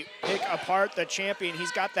really pick apart the champion.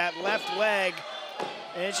 He's got that left leg,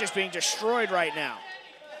 and it's just being destroyed right now.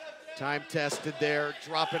 Time tested there,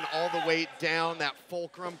 dropping all the weight down, that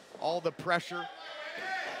fulcrum, all the pressure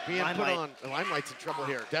being put on. Limelight's in trouble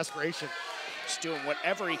here, desperation. Just doing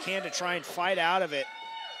whatever he can to try and fight out of it.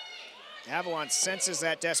 Avalon senses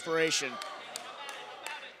that desperation.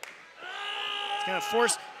 He's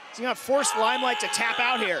gonna force Limelight to tap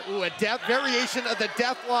out here. Ooh, a variation of the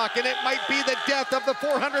death lock, and it might be the death of the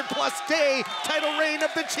 400-plus day title reign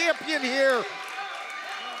of the champion here.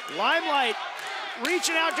 Limelight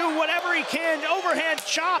reaching out, doing whatever he can, overhand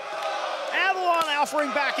chop. Avalon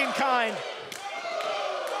offering back in kind.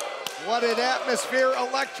 What an atmosphere,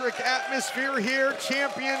 electric atmosphere here.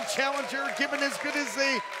 Champion, challenger, giving as good as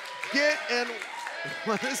they get, and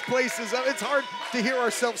this place is, it's hard to hear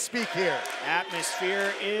ourselves speak here.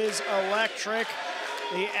 Atmosphere is electric.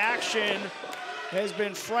 The action has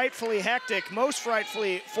been frightfully hectic, most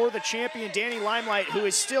frightfully for the champion, Danny Limelight, who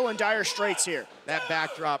is still in dire straits here. That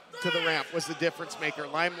backdrop to the ramp was the difference maker.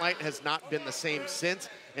 Limelight has not been the same since,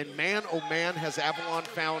 and man, oh man, has Avalon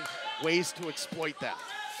found ways to exploit that.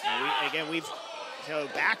 So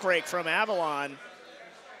back rake from Avalon.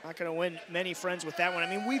 Not gonna win many friends with that one. I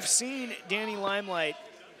mean, we've seen Danny Limelight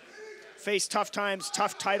face tough times,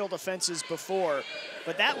 tough title defenses before,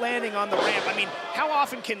 but that landing on the ramp, I mean, how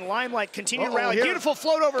often can Limelight continue to rally? Here. Beautiful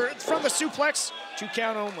float over from the suplex, 2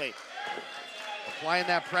 count only. Applying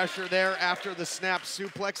that pressure there after the snap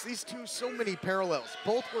suplex. These two, so many parallels.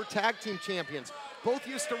 Both were tag team champions. Both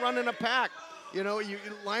used to run in a pack. You know,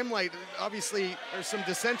 Limelight, obviously, there's some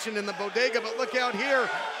dissension in the bodega, but look out here.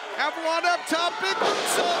 Avalon up top, big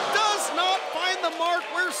moonsault, does not find the mark.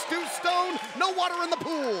 Where's Stu Stone? No water in the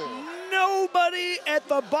pool. Nobody at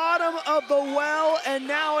the bottom of the well, and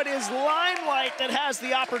now it is Limelight that has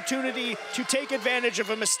the opportunity to take advantage of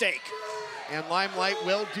a mistake. And Limelight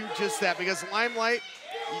will do just that, because Limelight,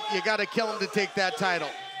 you got to kill him to take that title.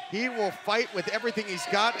 He will fight with everything he's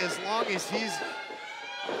got as long as he's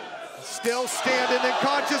still standing and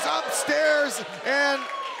conscious upstairs, and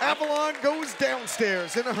Avalon goes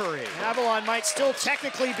downstairs in a hurry. Avalon might still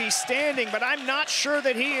technically be standing, but I'm not sure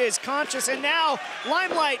that he is conscious. And now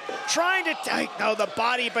Limelight trying to the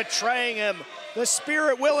body betraying him. The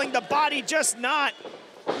spirit willing, the body just not.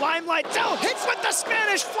 Limelight hits with the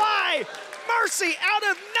Spanish fly. Mercy out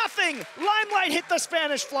of nothing. Limelight hit the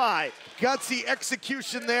Spanish fly. Gutsy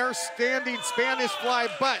execution there, standing Spanish fly,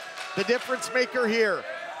 but the difference maker here,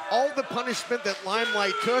 all the punishment that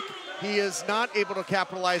Limelight took, he is not able to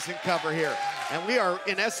capitalize and cover here. And we are,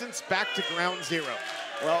 in essence, back to ground zero.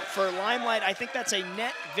 Well, for Limelight, I think that's a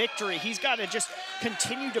net victory. He's got to just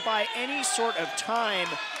continue to buy any sort of time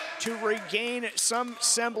to regain some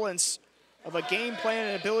semblance of a game plan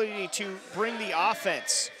and ability to bring the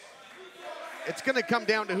offense. It's going to come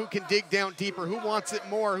down to who can dig down deeper, who wants it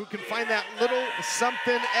more, who can find that little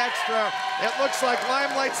something extra. It looks like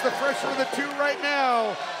Limelight's the fresher of the two right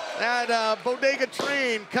now. That bodega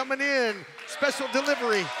train coming in, special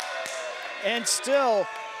delivery. And still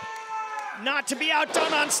not to be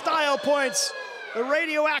outdone on style points. The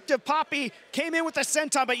radioactive Poppy came in with a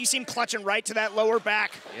senton, but you see him clutching right to that lower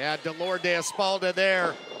back. Yeah, Dolor de Espalda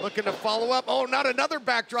there, looking to follow up. Oh, not another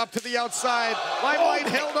backdrop to the outside. Limelight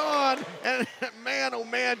held on, and man, oh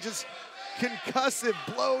man, just concussive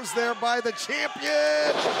blows there by the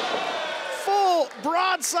champion. Full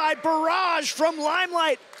broadside barrage from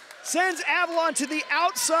Limelight sends Avalon to the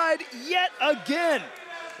outside yet again.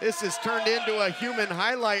 This has turned into a human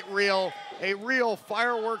highlight reel, a real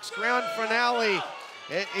fireworks grand finale.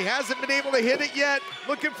 He hasn't been able to hit it yet.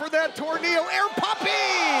 Looking for that tornado air Poppy.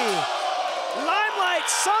 Limelight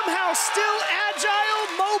somehow still agile,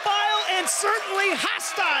 mobile, and certainly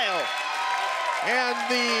hostile. And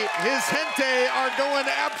his gente are going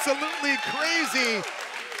absolutely crazy.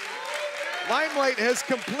 Limelight has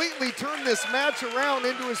completely turned this match around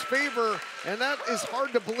into his favor, and that is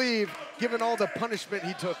hard to believe given all the punishment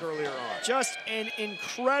he took earlier on. Just an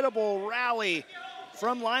incredible rally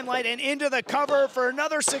from Limelight and into the cover for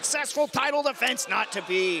another successful title defense. Not to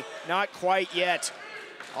be, not quite yet.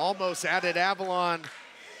 Almost added Avalon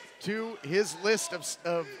to his list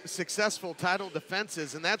of successful title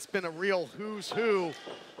defenses, and that's been a real who's who.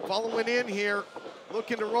 Following in here,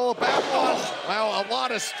 looking to roll up Avalon. Wow, a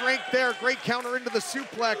lot of strength there. Great counter into the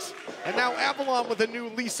suplex. And now Avalon with a new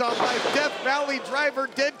lease on life. Death Valley driver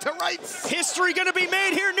dead to rights. History gonna be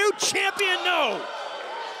made here. New champion, no.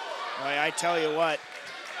 Boy, I tell you what.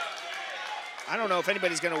 I don't know if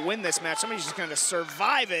anybody's gonna win this match. Somebody's just gonna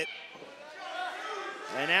survive it.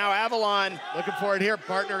 And now Avalon. Looking for it here,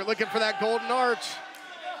 partner. Looking for that golden arch.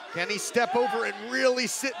 Can he step over and really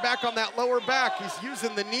sit back on that lower back? He's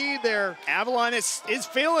using the knee there. Avalon is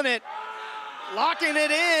feeling it. Locking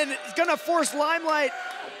it in. He's gonna force Limelight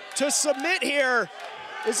to submit here.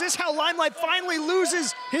 Is this how Limelight finally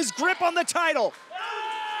loses his grip on the title?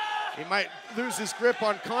 He might lose his grip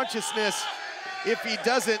on consciousness. If he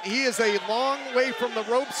doesn't, he is a long way from the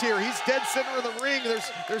ropes here. He's dead center of the ring.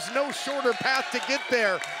 There's no shorter path to get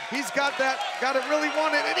there. He's got to really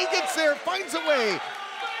want it, and he gets there, finds a way.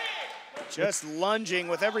 Just lunging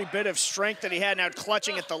with every bit of strength that he had, now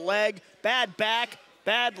clutching at the leg. Bad back,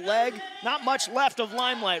 bad leg. Not much left of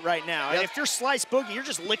Limelight right now. Yep. And if you're Slice Boogie, you're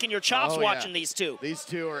just licking your chops watching these two. These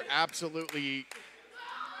two are absolutely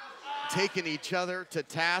taking each other to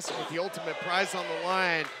task with the ultimate prize on the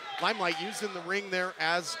line. Limelight using the ring there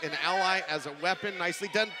as an ally, as a weapon. Nicely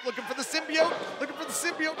done. Looking for the symbiote. Looking for the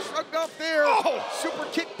symbiote. Shrugged off there. Oh! Super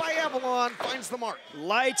kick by Avalon. Finds the mark.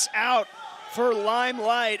 Lights out for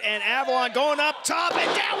Limelight, and Avalon going up top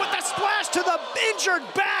and down with the splash to the injured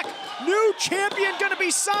back. New champion gonna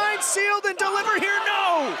be signed, sealed, and delivered here?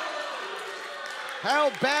 No!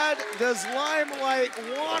 How bad does Limelight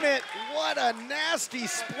want it? What a nasty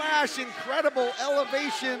splash, incredible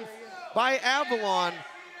elevation by Avalon.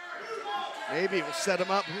 Maybe it will set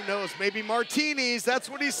him up, who knows? Maybe martinis, that's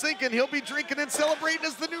what he's thinking. He'll be drinking and celebrating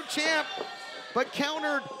as the new champ, but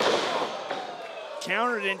countered.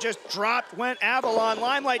 Countered and just dropped, went Avalon.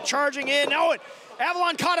 Limelight charging in, no,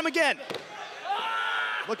 Avalon caught him again.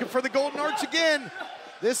 Looking for the golden arch again.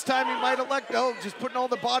 This time he might elect, just putting all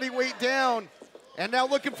the body weight down. And now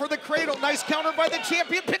looking for the cradle. Nice counter by the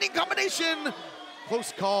champion, pinning combination.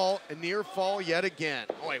 Close call, a near fall yet again.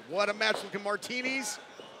 Boy, what a match. Looking martinis.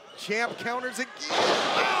 Champ counters again.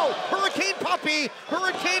 Wow, Hurricane Poppy,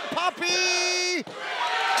 Hurricane Poppy.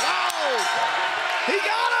 Wow, he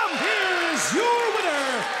got him. Here's your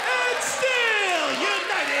winner and still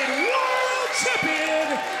United World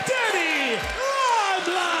Champion, Danny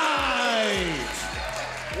Limelight.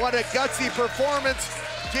 What a gutsy performance.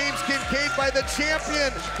 James Kincaid by the champion,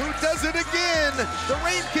 who does it again. The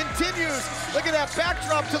reign continues. Look at that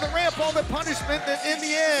backdrop to the ramp, all the punishment, and in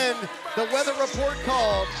the end, the weather report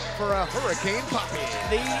called for a Hurricane Poppy.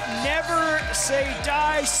 The never say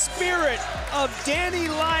die spirit of Danny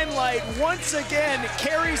Limelight once again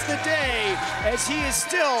carries the day as he is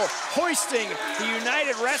still hoisting the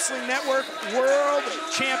United Wrestling Network World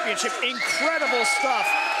Championship. Incredible stuff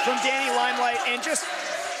from Danny Limelight, and just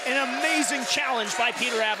an amazing challenge by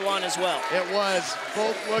Peter Avalon as well. It was.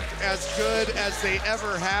 Both looked as good as they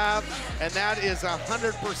ever have, and that is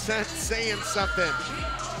 100% saying something.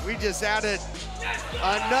 We just added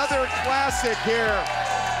another classic here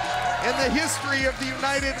in the history of the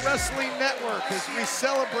United Wrestling Network as we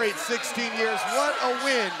celebrate 16 years. What a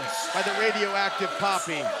win by the radioactive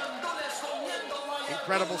Poppy.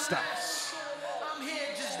 Incredible stuff. I'm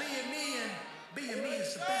here just being me, and being me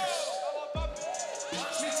is the best.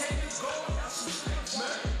 Watch me take you gold, got some sticks,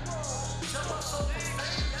 man. Jump up so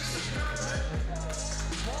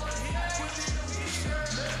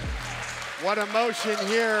What emotion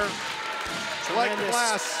here. What Tremendous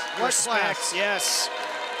class. What respect, class. yes.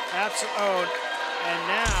 Absolutely. Oh, and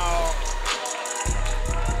now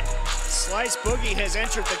Slice Boogie has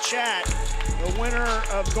entered the chat, the winner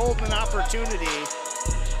of Golden Opportunity.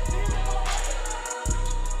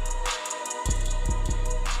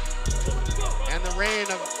 And the reign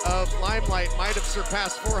of Limelight might have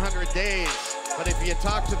surpassed 400 days, but if you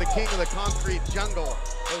talk to the king of the concrete jungle,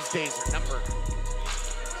 those days are numbered.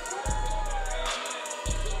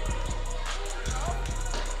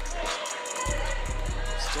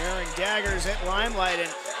 Staring daggers at Limelight, and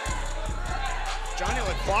Johnny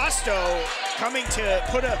LaQuasto coming to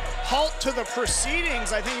put a halt to the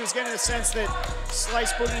proceedings. I think he was getting the sense that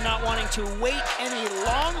Slice Boogie not wanting to wait any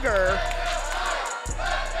longer.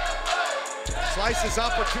 Slice's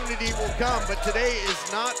opportunity will come, but today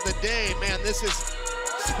is not the day. Man, this is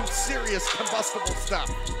some serious combustible stuff.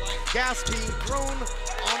 Gas being thrown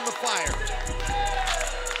on the fire.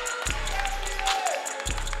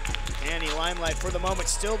 Danny Limelight, for the moment,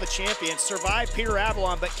 still the champion. Survived Peter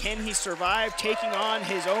Avalon, but can he survive taking on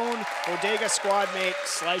his own Bodega squad mate,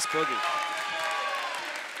 Slice Boogie?